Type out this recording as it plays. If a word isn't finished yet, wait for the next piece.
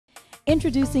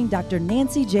Introducing Dr.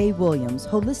 Nancy J. Williams,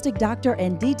 holistic doctor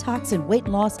and detox and weight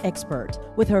loss expert,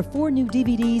 with her 4 new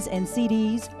DVDs and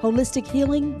CDs, Holistic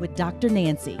Healing with Dr.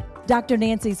 Nancy. Dr.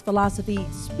 Nancy's philosophy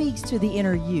speaks to the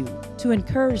inner you to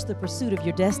encourage the pursuit of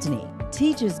your destiny,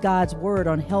 teaches God's word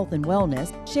on health and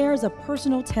wellness, shares a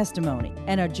personal testimony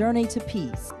and a journey to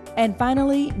peace, and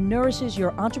finally nourishes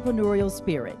your entrepreneurial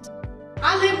spirit.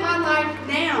 I live my life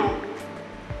now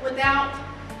without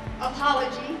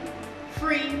apology,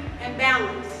 free and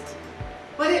balanced.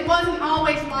 But it wasn't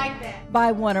always like that.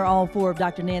 Buy one or all 4 of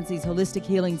Dr. Nancy's Holistic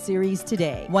Healing series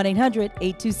today.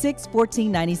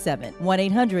 1-800-826-1497.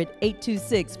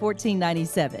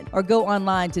 1-800-826-1497. Or go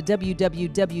online to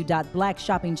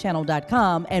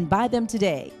www.blackshoppingchannel.com and buy them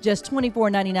today. Just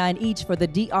 $24.99 each for the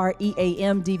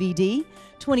DREAM DVD,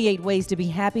 28 Ways to Be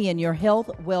Happy in Your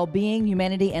Health, Well-Being,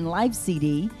 Humanity, and Life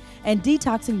CD, and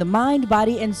Detoxing the Mind,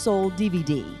 Body, and Soul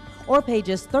DVD. Or pay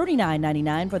just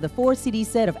 $39.99 for the 4 CD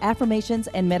set of affirmations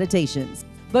and meditations.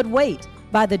 But wait,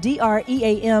 buy the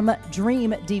DREAM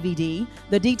Dream DVD,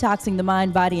 the Detoxing the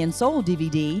Mind, Body, and Soul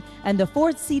DVD, and the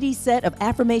 4 CD set of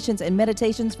affirmations and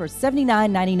meditations for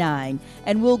 $79.99,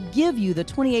 and we'll give you the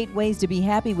 28 Ways to Be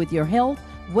Happy with Your Health,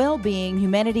 Well-Being,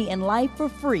 Humanity, and Life for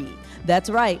free. That's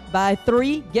right, buy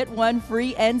 3, get 1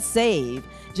 free, and save.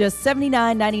 Just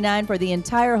 $79.99 for the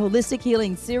entire Holistic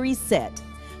Healing Series set.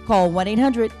 Call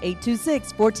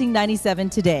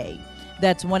 1-800-826-1497 today.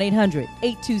 That's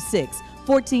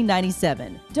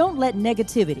 1-800-826-1497. Don't let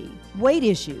negativity, weight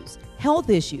issues, health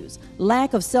issues,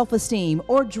 lack of self-esteem,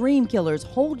 or dream killers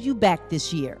hold you back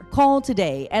this year. Call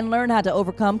today and learn how to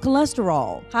overcome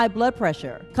cholesterol, high blood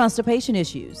pressure, constipation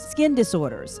issues, skin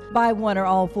disorders. Buy one or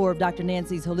all 4 of Dr.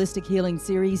 Nancy's Holistic Healing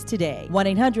series today.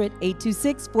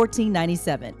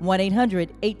 1-800-826-1497.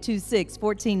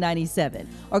 1-800-826-1497.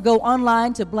 Or go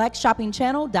online to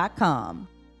blackshoppingchannel.com.